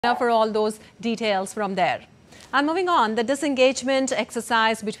for all those details from there. And moving on, the disengagement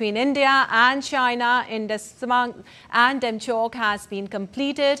exercise between India and China in Desmang and Demchok has been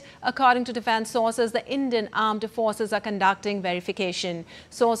completed. According to defense sources, the Indian armed forces are conducting verification.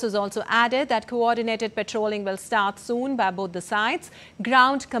 Sources also added that coordinated patrolling will start soon by both the sides.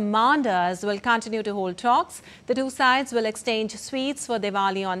 Ground commanders will continue to hold talks. The two sides will exchange sweets for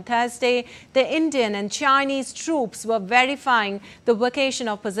Diwali on Thursday. The Indian and Chinese troops were verifying the vacation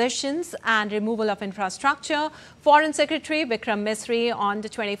of positions and removal of infrastructure. Foreign Secretary Vikram Misri on the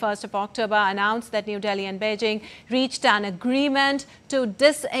 21st of October announced that New Delhi and Beijing reached an agreement to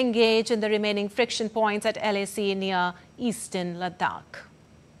disengage in the remaining friction points at LAC near eastern Ladakh.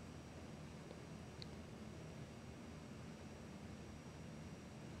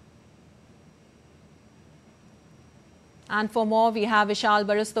 And for more, we have Vishal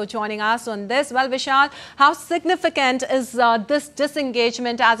Baristo joining us on this. Well, Vishal, how significant is this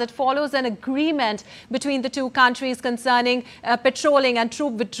disengagement as it follows an agreement between the two countries concerning patrolling and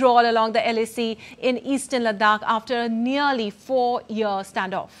troop withdrawal along the LAC in eastern Ladakh after a nearly 4-year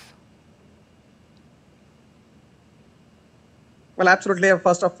standoff? Well, absolutely.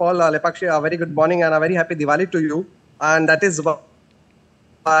 First of all, Lepakshi, a very good morning and a very happy Diwali to you. And that is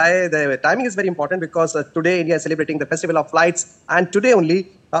why the timing is very important, because today India is celebrating the Festival of Lights, and today only,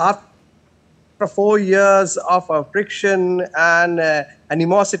 after 4 years of friction and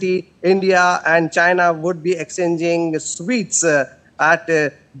animosity, India and China would be exchanging sweets at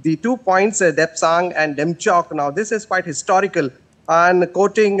the 2 points, Depsang and Demchok. Now, this is quite historical. And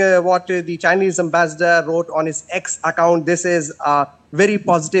quoting what the Chinese ambassador wrote on his X account, this is a very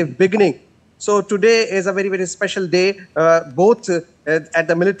positive beginning. So today is a very, very special day, both at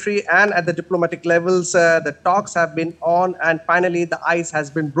the military and at the diplomatic levels. The talks have been on, and finally the ice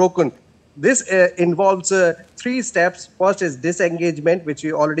has been broken. This involves 3 steps. First is disengagement, which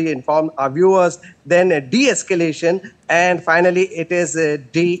we already informed our viewers, then de-escalation, and finally it is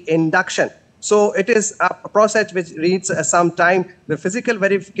de-induction. So it is a process which needs some time. The physical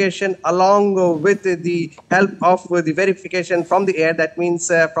verification, along with the help of the verification from the air, that means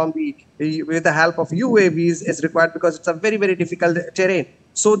with the help of UAVs, is required, because it's a very, very difficult terrain.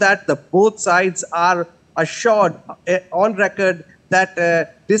 So that the both sides are assured on record that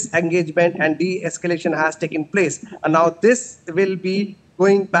disengagement and de-escalation has taken place. And now this will be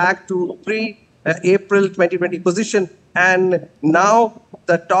going back to pre-April 2020 position. And now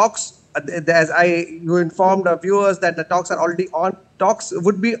the talks, as you informed our viewers that the talks are already on. Talks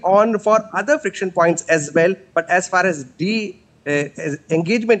would be on for other friction points as well. But as far as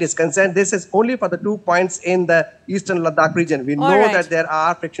engagement is concerned, this is only for the 2 points in the eastern Ladakh region. We know that there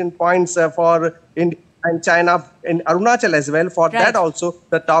are friction points for India and China in Arunachal as well. For that also,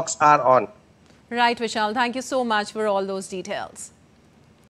 the talks are on. Right, Vishal. Thank you so much for all those details.